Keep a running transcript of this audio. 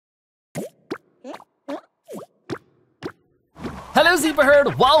Hello Zebra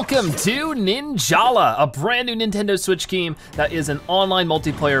Herd, welcome to Ninjala, a brand new Nintendo Switch game that is an online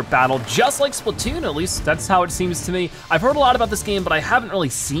multiplayer battle, just like Splatoon, at least that's how it seems to me. I've heard a lot about this game, but I haven't really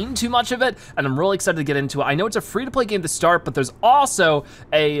seen too much of it, and I'm really excited to get into it. I know it's a free-to-play game to start, but there's also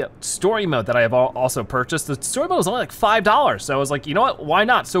a story mode that I have also purchased. The story mode was only like $5, so I was like, you know what, why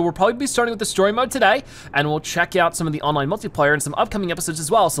not? So we'll probably be starting with the story mode today, and we'll check out some of the online multiplayer and some upcoming episodes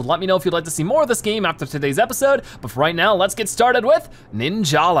as well, so let me know if you'd like to see more of this game after today's episode, but for right now, let's get started with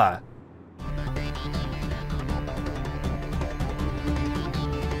Ninjala.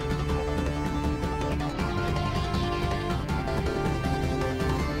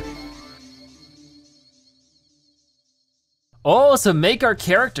 Oh, so make our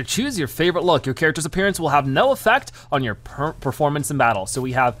character, choose your favorite look. Your character's appearance will have no effect on your performance in battle. So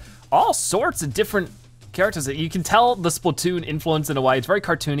we have all sorts of different characters that you can tell the Splatoon influence in a way. It's very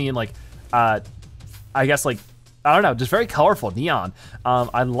cartoony and like, I guess like, I don't know, just very colorful, neon.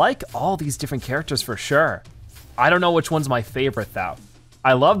 I like all these different characters for sure. I don't know which one's my favorite though.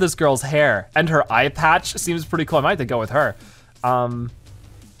 I love this girl's hair and her eye patch seems pretty cool. I might have to go with her. I'm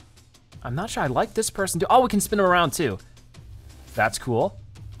not sure, I like this person too. Oh, we can spin him around too. That's cool.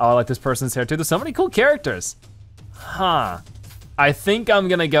 Oh, I like this person's hair too. There's so many cool characters. Huh. I think I'm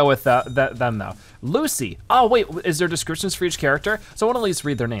gonna go with them though. Lucy, oh wait, is there descriptions for each character? So I wanna at least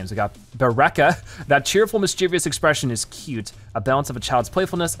read their names. We got Bereka, that cheerful, mischievous expression is cute. A balance of a child's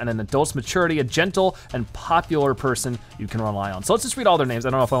playfulness and an adult's maturity, a gentle and popular person you can rely on. So let's just read all their names. I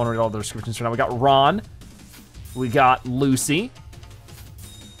don't know if I wanna read all their descriptions right now. We got Ron, we got Lucy,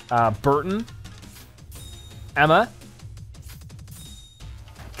 Burton, Emma,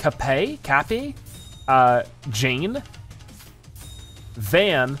 Cappy, Jane,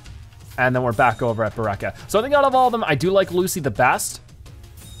 Van, and then we're back over at Bereka. So I think out of all of them, I do like Lucy the best.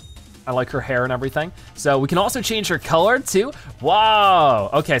 I like her hair and everything. So we can also change her color too.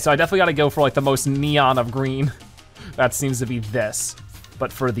 Wow, okay, so I definitely gotta go for like the most neon of green. That seems to be this.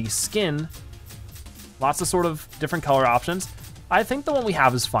 But for the skin, lots of sort of different color options. I think the one we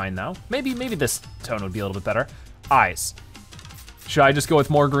have is fine though. Maybe this tone would be a little bit better. Eyes. Should I just go with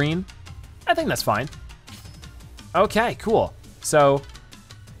more green? I think that's fine. Okay, cool. So,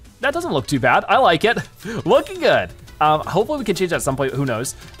 that doesn't look too bad. I like it. Looking good. Hopefully we can change that at some point, who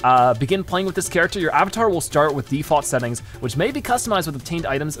knows. Begin playing with this character. Your avatar will start with default settings, which may be customized with obtained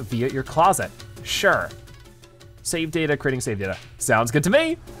items via your closet. Sure. Save data, creating save data. Sounds good to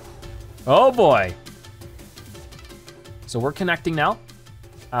me. Oh boy. So we're connecting now.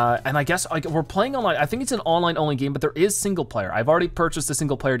 And I guess like, we're playing online. I think it's an online only game, but there is single player. I've already purchased the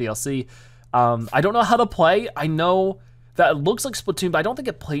single player DLC. I don't know how to play. I know that it looks like Splatoon, but I don't think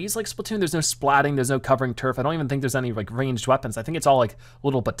it plays like Splatoon. There's no splatting, there's no covering turf. I don't even think there's any like ranged weapons. I think it's all like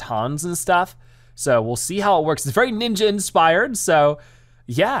little batons and stuff. So we'll see how it works. It's very ninja inspired. So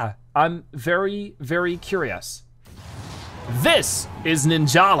yeah, I'm very, very curious. This is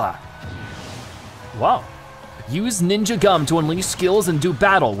Ninjala. Wow. Use ninja gum to unleash skills and do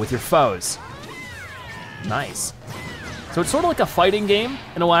battle with your foes. Nice. So it's sort of like a fighting game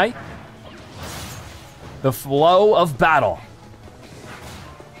in a way. The flow of battle.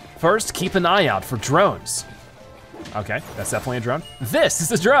 First, keep an eye out for drones. Okay, that's definitely a drone. This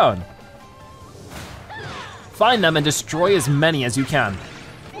is a drone. Find them and destroy as many as you can.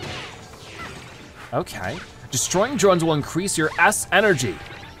 Okay, destroying drones will increase your S energy.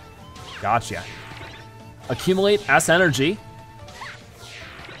 Gotcha. Accumulate S energy.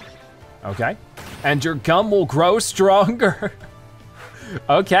 Okay, and your gum will grow stronger.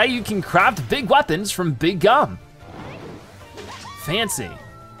 Okay, you can craft big weapons from big gum. Fancy.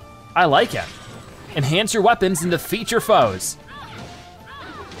 I like it. Enhance your weapons and defeat your foes.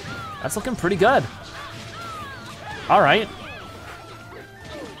 That's looking pretty good. All right.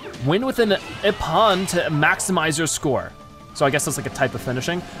 Win with an IPPON to maximize your score. So I guess that's like a type of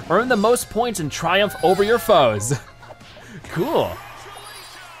finishing. Earn the most points and triumph over your foes. Cool.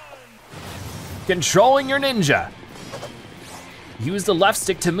 Controlling your ninja. Use the left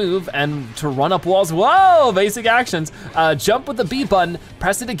stick to move and to run up walls. Whoa, basic actions. Jump with the B button,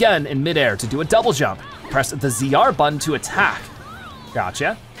 press it again in midair to do a double jump. Press the ZR button to attack.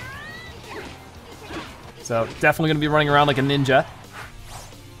 Gotcha. So definitely gonna be running around like a ninja.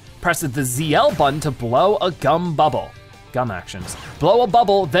 Press the ZL button to blow a gum bubble. Gum actions. Blow a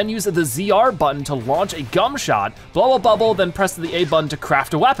bubble, then use the ZR button to launch a gum shot. Blow a bubble, then press the A button to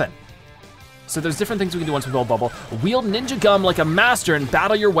craft a weapon. So there's different things we can do once we blow a bubble. Wield ninja gum like a master and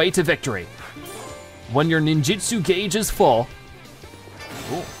battle your way to victory. When your ninjutsu gauge is full,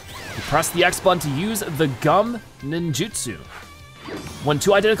 you press the X button to use the gum ninjutsu. When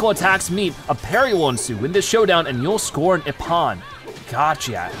two identical attacks meet, a parry will ensue. Win this showdown and you'll score an IPPON.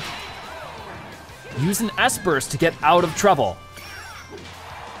 Gotcha. Use an S-burst to get out of trouble.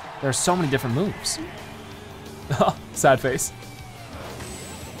 There's so many different moves. Sad face.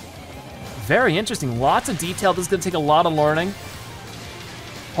 Very interesting, lots of detail. This is gonna take a lot of learning.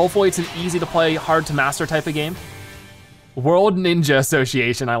 Hopefully it's an easy to play, hard to master type of game. World Ninja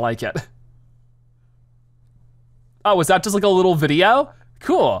Association, I like it. Oh, was that just like a little video?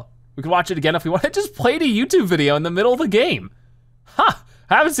 Cool. We can watch it again if we want. I just played a YouTube video in the middle of the game. Huh,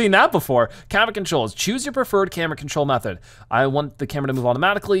 I haven't seen that before. Camera controls, choose your preferred camera control method. I want the camera to move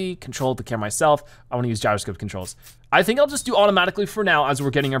automatically, control the camera myself. I wanna use gyroscope controls. I think I'll just do automatically for now as we're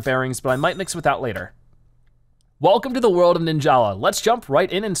getting our bearings, but I might mix with that later. Welcome to the world of Ninjala. Let's jump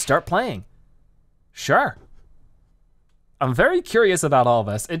right in and start playing. Sure. I'm very curious about all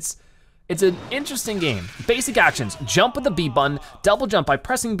this. It's an interesting game. Basic actions, jump with the B button, double jump by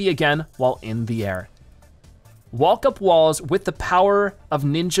pressing B again while in the air. Walk up walls with the power of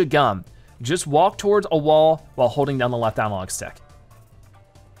Ninja Gum. Just walk towards a wall while holding down the left analog stick.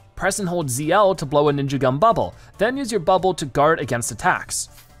 Press and hold ZL to blow a Ninja Gum bubble, then use your bubble to guard against attacks.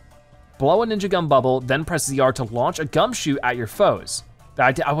 Blow a Ninja Gum bubble, then press ZR to launch a gum shoot at your foes.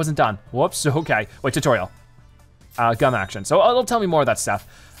 I wasn't done, whoops, okay. Wait, tutorial. Gum action, so it'll tell me more of that stuff.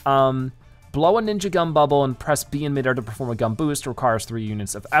 Blow a Ninja Gum bubble and press B in midair to perform a gum boost, requires 3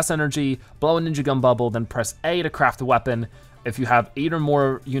 units of S energy. Blow a Ninja Gum bubble, then press A to craft a weapon. If you have 8 or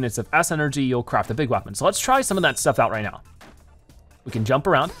more units of S energy, you'll craft a big weapon. So let's try some of that stuff out right now. We can jump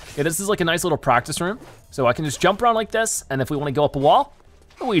around. Yeah, this is like a nice little practice room. So I can just jump around like this, and if we wanna go up a wall,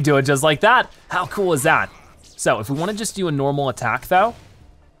 we do it just like that. How cool is that? So if we wanna just do a normal attack though,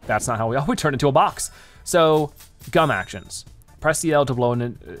 that's not how we turn into a box. So gum actions. Press the L to blow a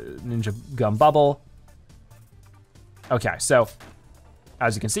Ninja Gum bubble. Okay, so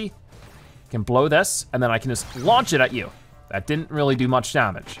as you can see, I can blow this and then I can just launch it at you. That didn't really do much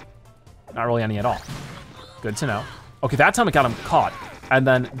damage. Not really any at all. Good to know. Okay, that time it got him caught. And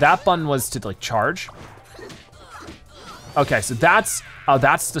then that button was to like charge. Okay, so that's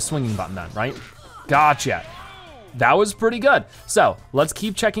the swinging button then, right? Gotcha. That was pretty good. So let's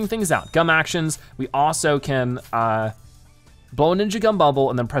keep checking things out. Gum actions, we also can blow a Ninja Gum bubble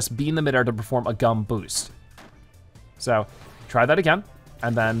and then press B in the midair to perform a gum boost. So try that again.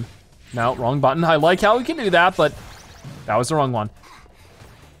 And then, no, wrong button. I like how we can do that, but that was the wrong one.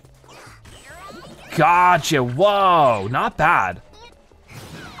 Gotcha, whoa, not bad.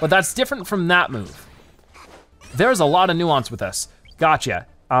 But that's different from that move. There's a lot of nuance with this. Gotcha,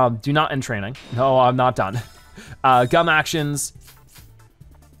 do not end training. No, I'm not done. Gum actions,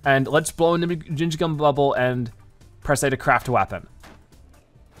 and let's blow a Ninja Gum bubble and press A to craft a weapon.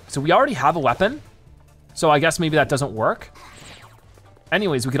 So we already have a weapon, so I guess maybe that doesn't work.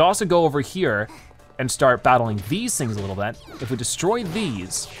 Anyways, we could also go over here and start battling these things a little bit. If we destroy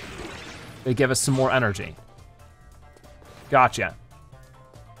these, they give us some more energy. Gotcha.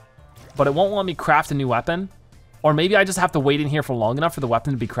 But it won't let me craft a new weapon. Or maybe I just have to wait in here for long enough for the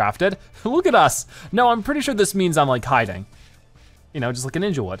weapon to be crafted. Look at us. No, I'm pretty sure this means I'm like hiding. You know, just like a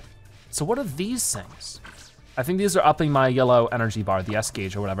ninja would. So what are these things? I think these are upping my yellow energy bar, the S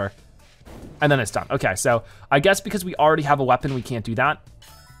gauge or whatever. And then it's done. Okay, so I guess because we already have a weapon, we can't do that.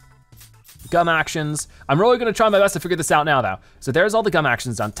 Gum actions. I'm really gonna try my best to figure this out now though. So there's all the gum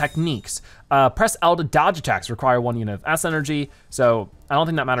actions done. Techniques. Press L to dodge attacks, require 1 unit of S energy. So I don't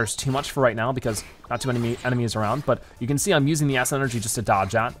think that matters too much for right now because not too many enemies around, but you can see I'm using the S energy just to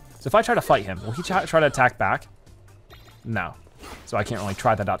dodge that. So if I try to fight him, will he try to attack back? No. So I can't really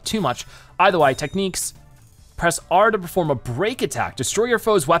try that out too much. Either way, techniques. Press R to perform a break attack. Destroy your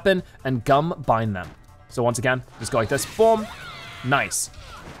foe's weapon and gum bind them. So once again, just go like this, boom, nice.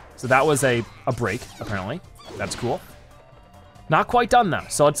 So that was a break, apparently. That's cool. Not quite done though,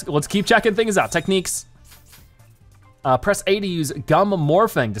 so let's keep checking things out. Techniques. Press A to use gum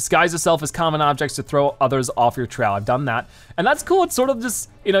morphing. Disguise yourself as common objects to throw others off your trail. I've done that, and that's cool. It's sort of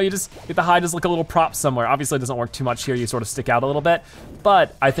just, you know, you just get to hide as like a little prop somewhere. Obviously it doesn't work too much here, you sort of stick out a little bit,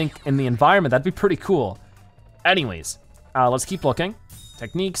 but I think in the environment, that'd be pretty cool. Anyways, let's keep looking.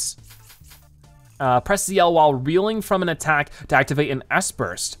 Techniques. Press ZL while reeling from an attack to activate an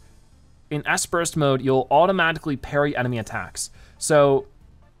S-burst. In S-burst mode, you'll automatically parry enemy attacks. So,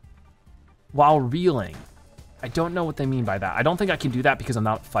 while reeling, I don't know what they mean by that. I don't think I can do that because I'm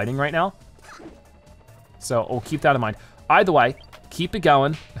not fighting right now. So we'll keep that in mind. Either way, keep it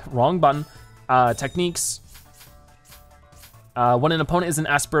going. Wrong button. Techniques. When an opponent is in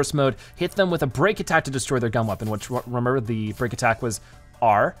S-burst mode, hit them with a break attack to destroy their gun weapon, which remember the break attack was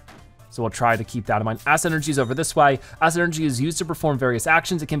R. So we'll try to keep that in mind. Acid energy is over this way. Acid energy is used to perform various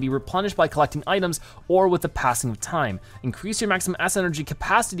actions. It can be replenished by collecting items or with the passing of time. Increase your maximum acid energy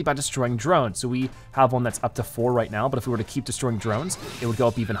capacity by destroying drones. So we have one that's up to 4 right now, but if we were to keep destroying drones, it would go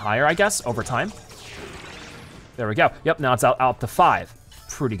up even higher, I guess, over time. There we go. Yep, now it's out to 5.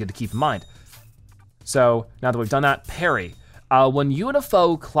 Pretty good to keep in mind. So now that we've done that, parry. When you and a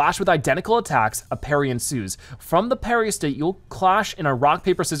foe clash with identical attacks, a parry ensues. From the parry state, you'll clash in a rock,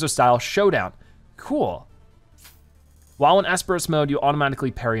 paper, scissors style showdown. Cool. While in Esperus mode, you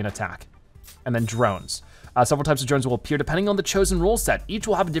automatically parry an attack. And then drones. Several types of drones will appear depending on the chosen rule set. Each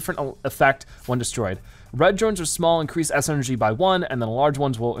will have a different effect when destroyed. Red drones are small, increase S energy by 1, and then the large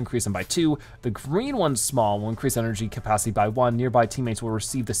ones will increase them by 2. The green ones small will increase energy capacity by 1. Nearby teammates will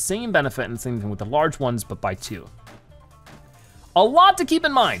receive the same benefit, and same thing with the large ones, but by 2. A lot to keep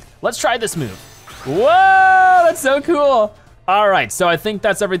in mind. Let's try this move. Whoa, that's so cool. All right, so I think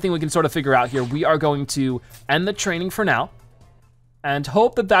that's everything we can sort of figure out here. We are going to end the training for now and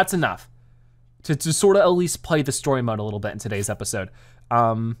hope that that's enough to sort of at least play the story mode a little bit in today's episode.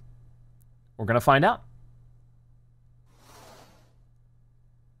 We're gonna find out.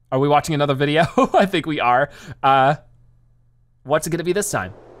 Are we watching another video? I think we are. What's it gonna be this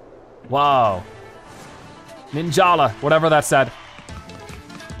time? Whoa. Ninjala, whatever that said.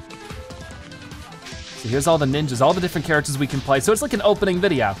 So here's all the ninjas, all the different characters we can play. So it's like an opening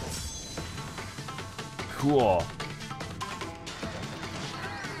video. Cool.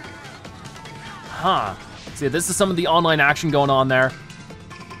 Huh. See, this is some of the online action going on there.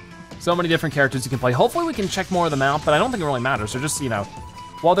 So many different characters you can play. Hopefully we can check more of them out, but I don't think it really matters. They're just, you know,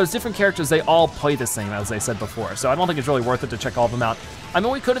 while there's different characters, they all play the same, as I said before. So I don't think it's really worth it to check all of them out. I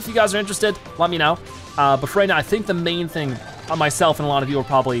mean, we could if you guys are interested, let me know. But for right now, I think the main thing myself and a lot of you are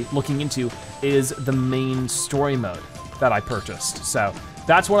probably looking into is the main story mode that I purchased. So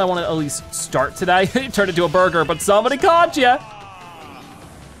that's what I want to at least start today. It turned into a burger, but somebody caught you.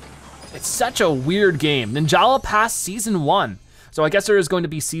 It's such a weird game. Ninjala passed season 1. So I guess there is going to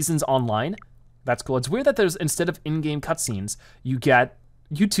be seasons online. That's cool. It's weird that there's, instead of in-game cutscenes, you get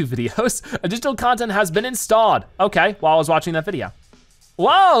YouTube videos. Additional content has been installed. Okay, while I was watching that video.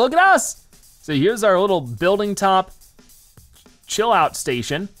 Whoa, look at us. So here's our little building top chill out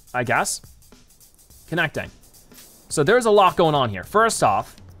station, I guess. Connecting. So there's a lot going on here. First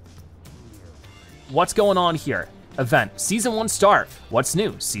off, what's going on here? Event, season 1 start. What's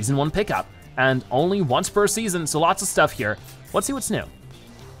new? Season 1 pickup. And only once per season, so lots of stuff here. Let's see what's new.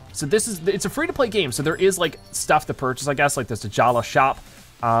 So it's a free to play game, so there is like stuff to purchase, I guess, like there's a Ninjala shop.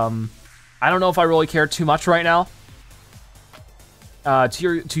 I don't know if I really care too much right now.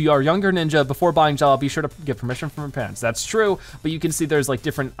 To your younger ninja, before buying Ninjala, be sure to get permission from your parents. That's true, but you can see there's like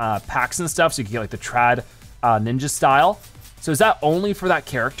different packs and stuff, so you can get like the trad ninja style. So is that only for that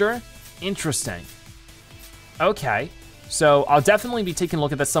character? Interesting. Okay, so I'll definitely be taking a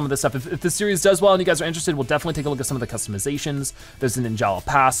look at some of this stuff. If the series does well and you guys are interested, we'll definitely take a look at some of the customizations. There's a Ninjala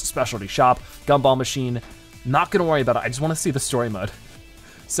Pass, specialty shop, gumball machine. Not gonna worry about it, I just wanna see the story mode.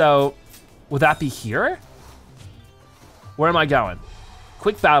 So, would that be here? Where am I going?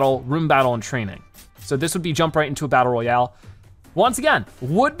 Quick battle, room battle, and training. So this would be jump right into a battle royale. Once again,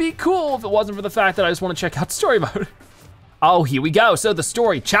 would be cool if it wasn't for the fact that I just wanna check out story mode. Oh, here we go. So the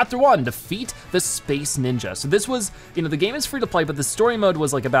story, chapter 1, defeat the space ninja. So this was, you know, the game is free to play, but the story mode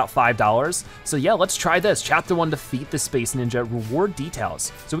was like about $5. So yeah, let's try this. Chapter 1, defeat the space ninja, reward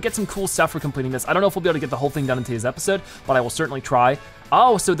details. So we get some cool stuff for completing this. I don't know if we'll be able to get the whole thing done in today's episode, but I will certainly try.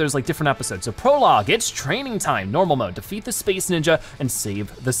 Oh, so there's like different episodes. So prologue, it's training time, normal mode, defeat the space ninja and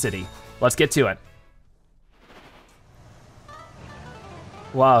save the city. Let's get to it.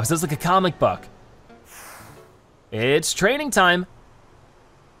 Wow, this is like a comic book. It's training time.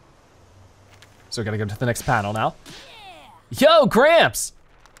 So we're gonna go to the next panel now. Yo, Gramps!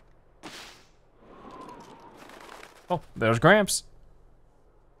 Oh, there's Gramps.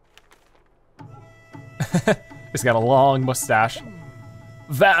 He's got a long mustache.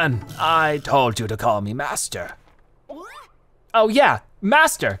 Van, I told you to call me Master. Oh yeah,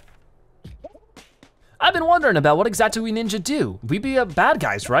 Master. I've been wondering about what exactly we ninja do. We be bad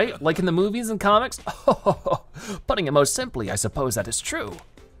guys, right? Like in the movies and comics? Oh, putting it most simply, I suppose that is true.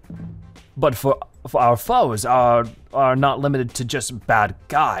 But for our foes are not limited to just bad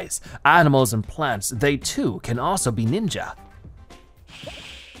guys. Animals and plants, they too can also be ninja.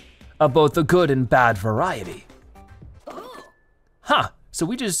 Of both the good and bad variety. Huh, so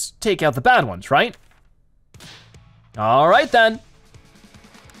we just take out the bad ones, right? All right then.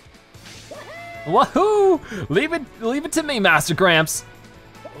 Woohoo! Leave it to me, Master Gramps.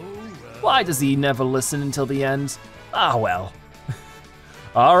 Why does he never listen until the end? Ah well.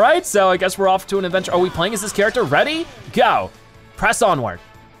 All right, so I guess we're off to an adventure. Are we playing as this character? Ready, go. Press onward.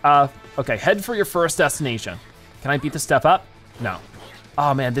 Okay, head for your first destination. Can I beat this step up? No.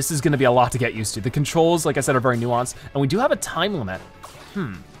 Oh man, this is gonna be a lot to get used to. The controls, like I said, are very nuanced, and we do have a time limit.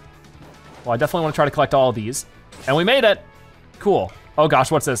 Well, I definitely wanna try to collect all of these. And we made it, cool. Oh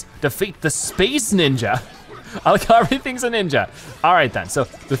gosh, what's this? Defeat the space ninja. I like how everything's a ninja. All right then, so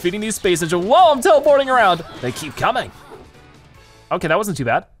defeating these space ninja. Whoa, I'm teleporting around. They keep coming. Okay, that wasn't too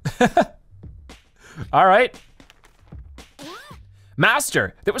bad. All right.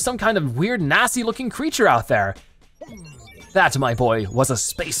 Master, there was some kind of weird, nasty looking creature out there. That, my boy, was a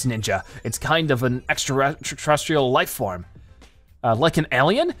space ninja. It's kind of an extraterrestrial life form. Like an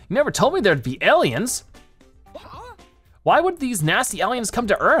alien? You never told me there'd be aliens. Why would these nasty aliens come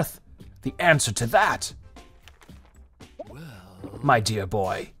to Earth? The answer to that, my dear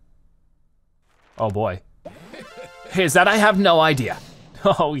boy. Oh boy. Is that I have no idea.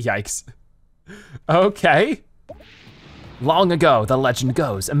 Oh, yikes. Okay. Long ago, the legend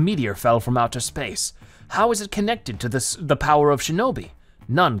goes, a meteor fell from outer space. How is it connected to the power of shinobi?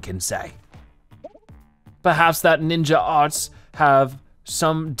 None can say. Perhaps that ninja arts have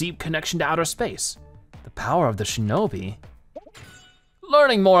some deep connection to outer space. The power of the shinobi?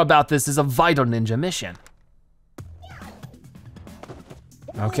 Learning more about this is a vital ninja mission.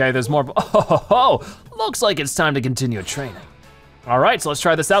 Okay, there's more. Oh, looks like it's time to continue training. All right, so let's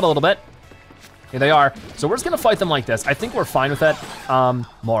try this out a little bit. Here they are. So we're just gonna fight them like this. I think we're fine with it.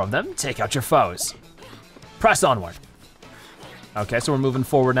 More of them, take out your foes. Press onward. Okay, so we're moving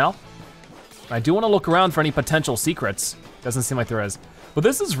forward now. I do wanna look around for any potential secrets. Doesn't seem like there is. But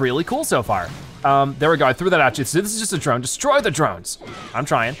this is really cool so far. There we go, I threw that at you. So this is just a drone, destroy the drones. I'm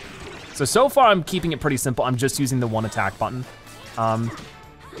trying. So far I'm keeping it pretty simple. I'm just using the one attack button.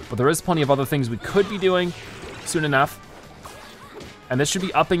 But there is plenty of other things we could be doing soon enough. And this should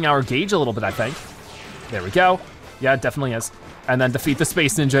be upping our gauge a little bit, I think. There we go. Yeah, it definitely is. And then defeat the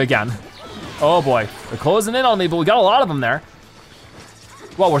space ninja again. Oh boy, they're closing in on me, but we got a lot of them there.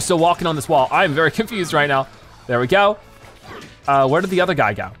 Well, we're still walking on this wall. I'm very confused right now. There we go. Where did the other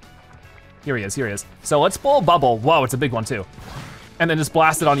guy go? Here he is, here he is. So let's blow a bubble. Whoa, it's a big one too. And then just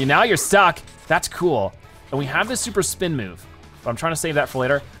blast it on you. Now you're stuck. That's cool. And we have this super spin move, but I'm trying to save that for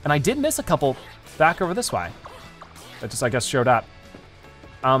later. And I did miss a couple back over this way. That just, I guess, showed up.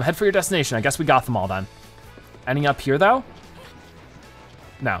 Head for your destination. I guess we got them all then. Any up here though?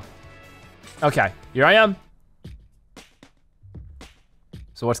 No. Okay, here I am.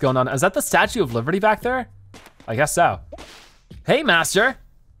 So what's going on? Is that the Statue of Liberty back there? I guess so. Hey, Master.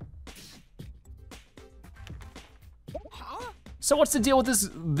 So what's the deal with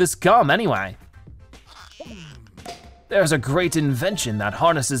this gum anyway? There's a great invention that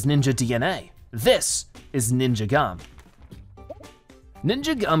harnesses ninja DNA. This is Ninja Gum.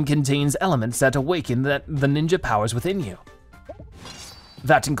 Ninja Gum contains elements that awaken the ninja powers within you.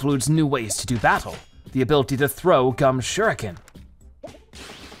 That includes new ways to do battle, the ability to throw gum shuriken,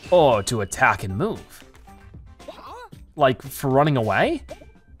 or to attack and move. Like for running away?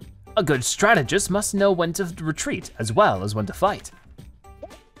 A good strategist must know when to retreat as well as when to fight.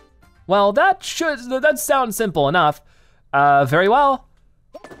 Well, that sounds simple enough. Very well.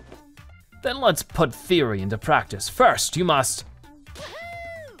 Then let's put theory into practice. First, you must.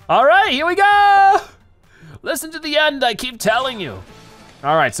 All right, here we go. Listen to the end, I keep telling you.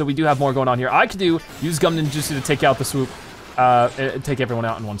 All right, so we do have more going on here. I could use Gum Ninjutsu to take out the swoop, take everyone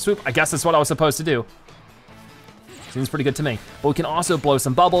out in one swoop. I guess that's what I was supposed to do. Seems pretty good to me. But we can also blow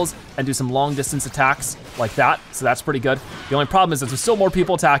some bubbles and do some long distance attacks like that, so that's pretty good. The only problem is that there's still more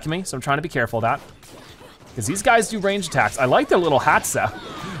people attacking me, so I'm trying to be careful of that. Because these guys do range attacks. I like their little hats though.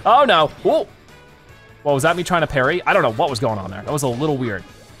 Oh no, whoa. Well, was that me trying to parry? I don't know what was going on there. That was a little weird.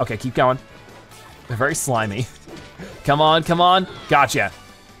 Okay, keep going. They're very slimy. Come on, come on, gotcha.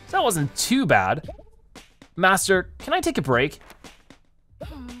 So that wasn't too bad. Master, can I take a break?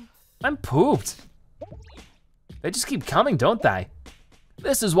 I'm pooped. They just keep coming, don't they?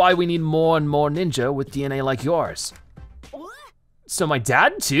 This is why we need more and more ninja with DNA like yours. So my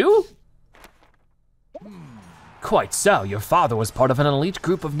dad too? Quite so, your father was part of an elite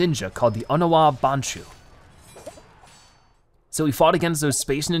group of ninja called the Onawa Banshu. So he fought against those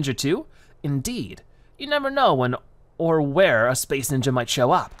space ninja too? Indeed, you never know when or where a space ninja might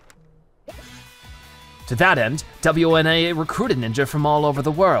show up. To that end, WNA recruited ninja from all over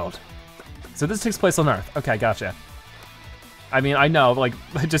the world. So this takes place on Earth. Okay, gotcha. I mean, I know, like,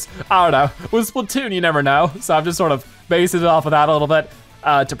 I don't know. With Splatoon, you never know. So I'm just sort of basing it off of that a little bit.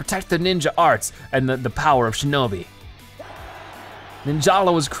 To protect the ninja arts and the power of shinobi.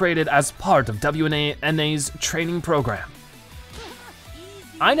 Ninjala was created as part of WNA's training program.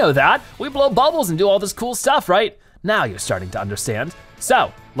 I know that. We blow bubbles and do all this cool stuff, right? Now you're starting to understand.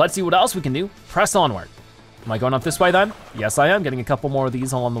 So, let's see what else we can do. Press onward. Am I going up this way then? Yes, I am, getting a couple more of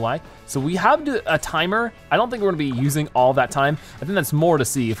these along the way. So we have a timer. I don't think we're gonna be using all that time. I think that's more to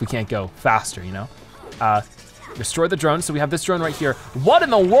see if we can't go faster, you know? Destroy the drone, so we have this drone right here. What in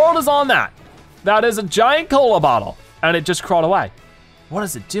the world is on that? That is a giant cola bottle, and it just crawled away. What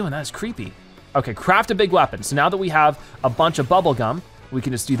is it doing? That is creepy. Okay, craft a big weapon. So now that we have a bunch of bubble gum, we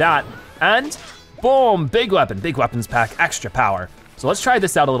can just do that, and boom, big weapon. Big weapons pack extra power. So let's try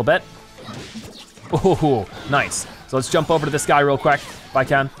this out a little bit. Oh, nice. So let's jump over to this guy real quick, if I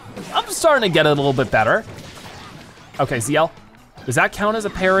can. I'm starting to get it a little bit better. Okay, ZL, does that count as a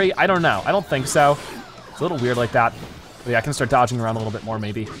parry? I don't know, I don't think so. It's a little weird like that. But yeah, I can start dodging around a little bit more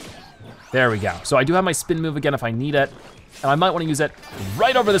maybe. There we go. So I do have my spin move again if I need it. And I might wanna use it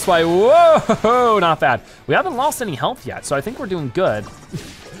right over this way. Whoa, not bad. We haven't lost any health yet, so I think we're doing good.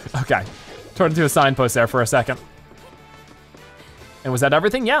 Okay, turned into a signpost there for a second. And was that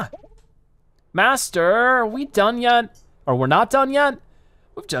everything? Yeah. Master, are we done yet? Or we're not done yet?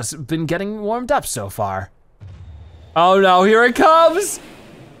 We've just been getting warmed up so far. Oh no, here it comes!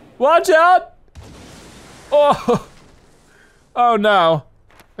 Watch out! Oh, oh no.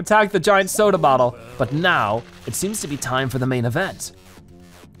 Attack the giant soda bottle. But now, it seems to be time for the main event.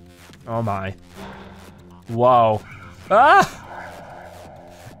 Oh my. Whoa. Ah!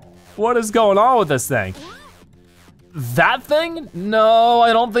 What is going on with this thing? That thing? No,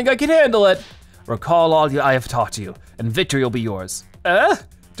 I don't think I can handle it. Recall all I have taught you, and victory will be yours.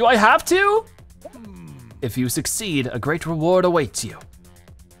 Do I have to? If you succeed, a great reward awaits you.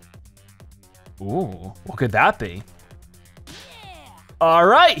 Ooh, what could that be? All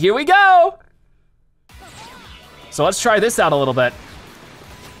right, here we go. So let's try this out a little bit.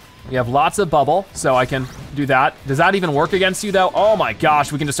 We have lots of bubble, so I can do that. Does that even work against you though? Oh my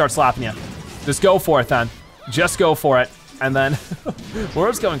gosh, we can just start slapping you. Just go for it then. Just go for it. And then, we're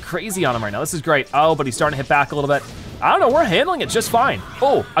just going crazy on him right now. This is great. Oh, but he's starting to hit back a little bit. I don't know, we're handling it just fine.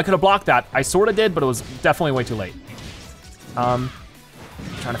 Oh, I could have blocked that. I sort of did, but it was definitely way too late. Trying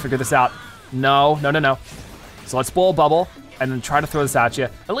to figure this out. No. So let's blow a bubble and then try to throw this at you.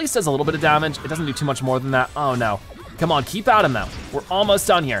 At least does a little bit of damage. It doesn't do too much more than that. Oh no. Come on, keep at him though. We're almost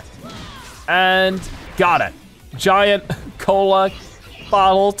done here. And got it. Giant cola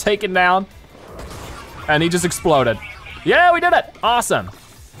bottle taken down. And he just exploded. Yeah, we did it, awesome.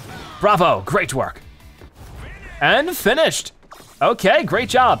 Bravo, great work. And finished. Okay, great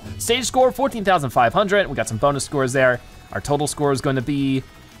job. Stage score, 14,500. We got some bonus scores there. Our total score is going to be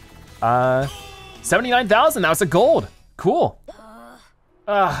 79,000, that was a gold. Cool.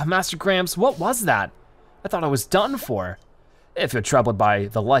 Master Gramps, what was that? I thought I was done for. If you're troubled by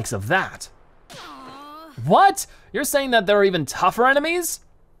the likes of that. What? You're saying that there are even tougher enemies?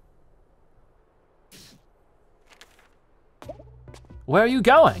 Where are you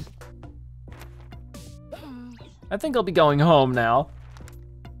going? I think I'll be going home now.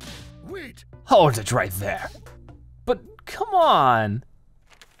 Wait. Hold it right there. But come on.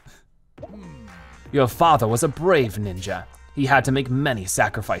 Your father was a brave ninja. He had to make many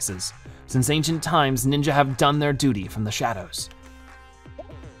sacrifices. Since ancient times, ninja have done their duty from the shadows.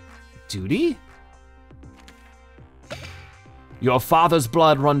 Duty? Your father's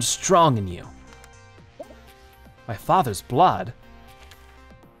blood runs strong in you. My father's blood?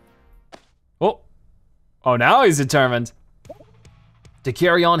 Oh, now he's determined. To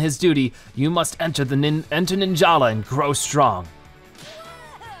carry on his duty, you must enter Ninjala and grow strong.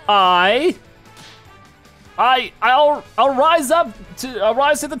 I'll rise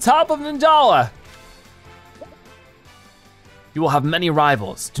to the top of Ninjala. You will have many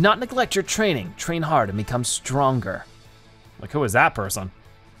rivals. Do not neglect your training. Train hard and become stronger. Like, who is that person?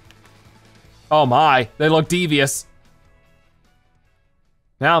 Oh my, they look devious.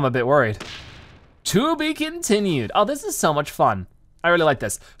 Now I'm a bit worried. To be continued. Oh, this is so much fun. I really like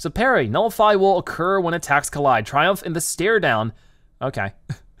this. So parry, nullify will occur when attacks collide. Triumph in the stare down. Okay.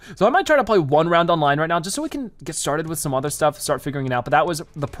 So I might try to play one round online right now just so we can get started with some other stuff, start figuring it out, but that was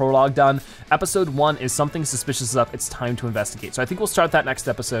the prologue done. Episode 1 is something suspicious is up, it's time to investigate. So I think we'll start that next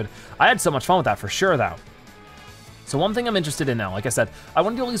episode. I had so much fun with that for sure though. So one thing I'm interested in now, like I said, I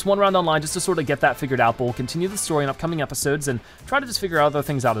wanna do at least one round online just to sort of get that figured out, but we'll continue the story in upcoming episodes and try to just figure other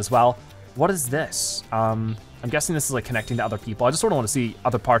things out as well. What is this? I'm guessing this is like connecting to other people. I just sort of want to see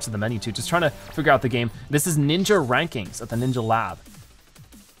other parts of the menu too, just trying to figure out the game. This is Ninja Rankings at the Ninja Lab.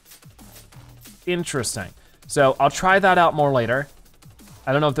 Interesting. So I'll try that out more later.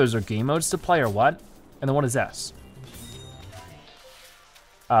 I don't know if those are game modes to play or what. And then what is this?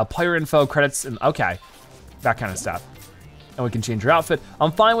 Player info, credits, and okay. That kind of stuff. and we can change your outfit.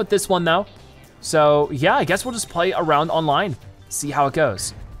 I'm fine with this one though. So yeah, I guess we'll just play around online, see how it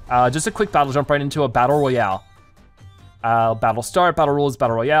goes. Just a quick battle, jump right into a battle royale. Battle start, battle rules,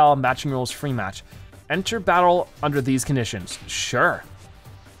 battle royale, matching rules, free match. Enter battle under these conditions, sure.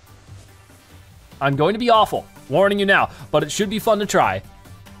 I'm going to be awful, warning you now, but it should be fun to try.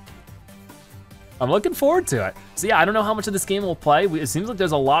 I'm looking forward to it. So yeah, I don't know how much of this game we'll play. It seems like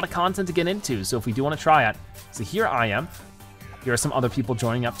there's a lot of content to get into, so if we do wanna try it. So here I am. Here are some other people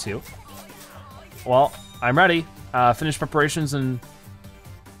joining up too. Well, I'm ready. Finish preparations and,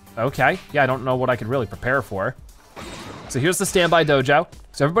 okay. Yeah, I don't know what I could really prepare for. So here's the standby dojo.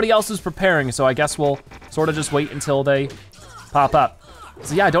 So everybody else is preparing, so I guess we'll sort of just wait until they pop up.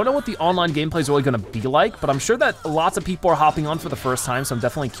 So yeah, I don't know what the online gameplay is really gonna be like, but I'm sure that lots of people are hopping on for the first time, so I'm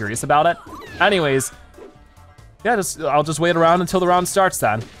definitely curious about it. Anyways, yeah, I'll just wait around until the round starts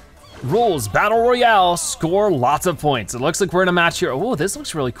then. Rules, Battle Royale, score lots of points. It looks like we're in a match here. Oh, this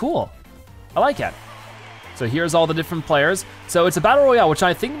looks really cool. I like it. So here's all the different players. So it's a Battle Royale, which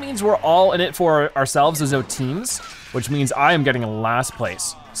I think means we're all in it for ourselves. There's no teams, which means I am getting last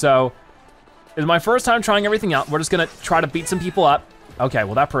place. So it's my first time trying everything out. We're just gonna try to beat some people up. Okay,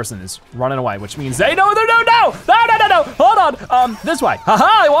 well that person is running away, which means they, no, hold on, this way,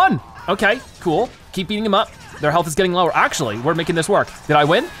 haha, I won. Okay, cool, keep beating them up. Their health is getting lower. Actually, we're making this work. Did I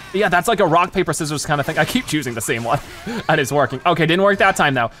win? Yeah, that's like a rock, paper, scissors kind of thing. I keep choosing the same one, and it's working. Okay, didn't work that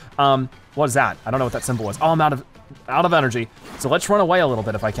time though. What is that? I don't know what that symbol is. Oh, I'm out of energy. So let's run away a little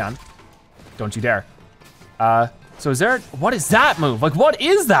bit if I can. Don't you dare. So is there, what is that move? Like, what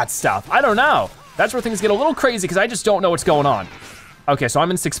is that stuff? I don't know. That's where things get a little crazy because I just don't know what's going on. Okay, so I'm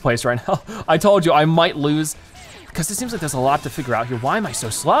in 6th place right now. I told you I might lose because it seems like there's a lot to figure out here. Why am I so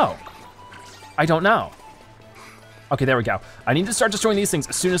slow? I don't know. Okay, there we go. I need to start destroying these things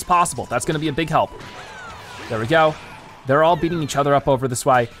as soon as possible. That's gonna be a big help. There we go. They're all beating each other up over this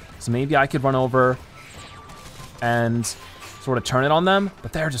way. So maybe I could run over and sort of turn it on them,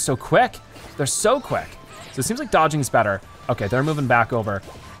 but they're just so quick. They're so quick. So it seems like dodging is better. Okay, they're moving back over.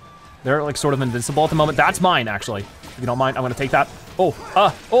 They're like sort of invincible at the moment. That's mine, actually. If you don't mind, I'm gonna take that.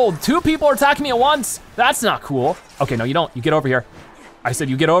 Oh, 2 people are attacking me at once. That's not cool. Okay, no, you don't. You get over here. I said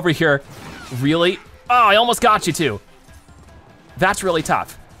you get over here. Really? Oh, I almost got you too. That's really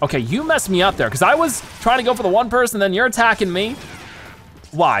tough. Okay, you messed me up there because I was trying to go for the one person, then you're attacking me.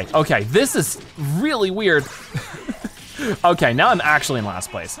 Why? Okay, this is really weird. Okay, now I'm actually in last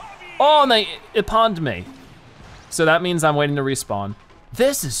place. Oh, and they IPPON'd me. So that means I'm waiting to respawn.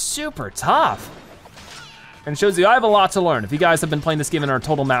 This is super tough. And it shows you I have a lot to learn. If you guys have been playing this game and are a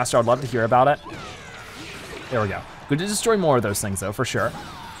total master, I'd love to hear about it. There we go. Good to destroy more of those things though, for sure.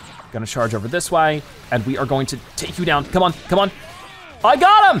 Gonna charge over this way, and we are going to take you down. Come on, come on. I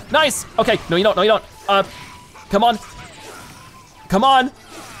got him, nice. Okay, no you don't, no you don't. Come on. Come on,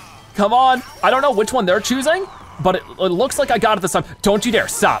 come on. I don't know which one they're choosing, but it looks like I got it this time. Don't you dare,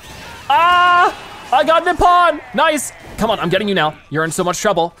 stop. Ah, I got an IPPON, nice. Come on, I'm getting you now. You're in so much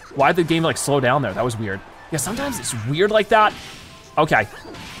trouble. Why did the game like slow down there? That was weird. Yeah, sometimes it's weird like that. Okay,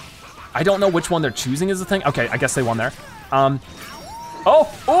 I don't know which one they're choosing is the thing. Okay, I guess they won there.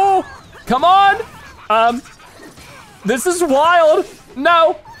 Oh, come on. This is wild.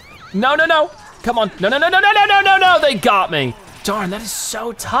 No, no, no, no. Come on, no, no, no, no, no, no, no, no, no, they got me. Darn, that is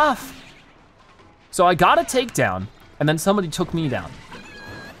so tough. So I got a takedown, and then somebody took me down.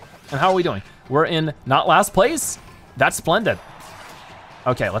 And how are we doing? We're in not last place? That's splendid.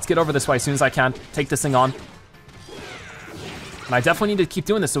 Okay, let's get over this way as soon as I can. Take this thing on. And I definitely need to keep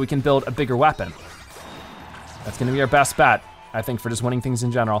doing this so we can build a bigger weapon. That's gonna be our best bet, I think, for just winning things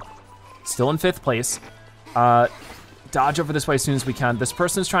in general. Still in 5th place. Dodge over this way as soon as we can. This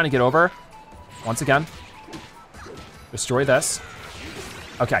person's trying to get over. Once again. Destroy this.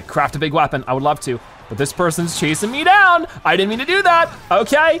 Okay, craft a big weapon, I would love to, but this person's chasing me down. I didn't mean to do that,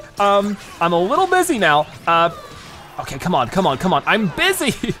 okay. I'm a little busy now. Okay, come on, come on, come on, I'm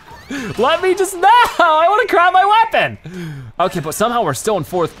busy. Let me just, no, I wanna craft my weapon. Okay, but somehow we're still in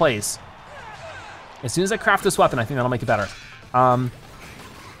 4th place. As soon as I craft this weapon, I think that'll make it better.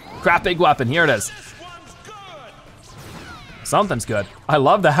 Craft big weapon, here it is. Something's good. I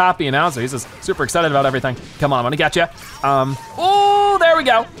love the happy announcer. He's just super excited about everything. Come on, I'm gonna get you. Oh, there we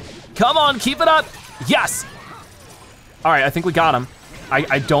go. Come on, keep it up. Yes. All right, I think we got him.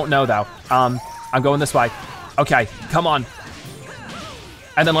 I don't know though. I'm going this way. Okay, come on.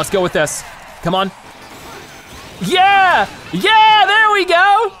 And then let's go with this. Come on. Yeah, yeah, there we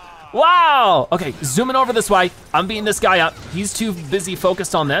go. Wow, okay, zooming over this way. I'm beating this guy up. He's too busy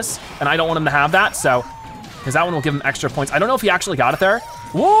focused on this, and I don't want him to have that, so because that one will give him extra points. I don't know if he actually got it there.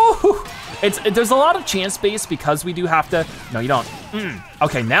 Woo! There's a lot of chance base because we do have to, no, you don't.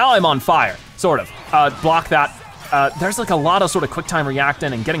 Okay, now I'm on fire, sort of. Block that. There's like a lot of sort of quick time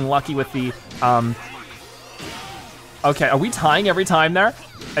reacting and getting lucky with the, okay, are we tying every time there?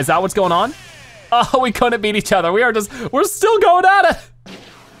 Is that what's going on? Oh, we couldn't beat each other. We're still going at it.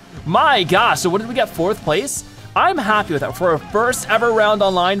 My gosh, so what did we get, 4th place? I'm happy with that. For a first ever round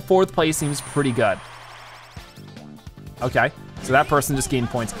online, 4th place seems pretty good. Okay, so that person just gained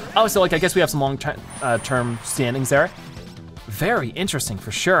points. Oh, so like I guess we have some long-term standings there. Very interesting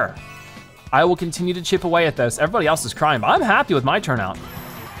for sure. I will continue to chip away at this. Everybody else is crying, but I'm happy with my turnout.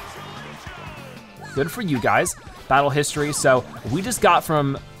 Good for you guys. Battle history, so we just got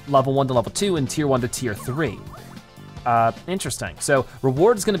from level 1 to level 2 and tier 1 to tier 3. Interesting. So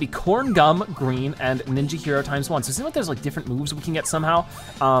reward is gonna be corn gum, green, and ninja hero ×1. So it seems like there's like different moves we can get somehow.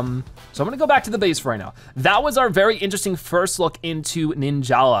 So I'm gonna go back to the base for right now. That was our very interesting first look into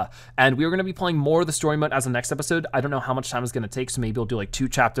Ninjala. And we are gonna be playing more of the story mode as the next episode. I don't know how much time it's gonna take, so maybe we'll do like 2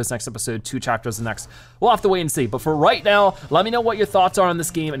 chapters next episode, 2 chapters the next. We'll have to wait and see. But for right now, let me know what your thoughts are on this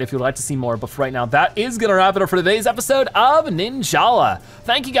game and if you'd like to see more. But for right now, that is gonna wrap it up for today's episode of Ninjala.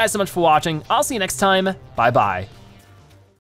 Thank you guys so much for watching. I'll see you next time. Bye-bye.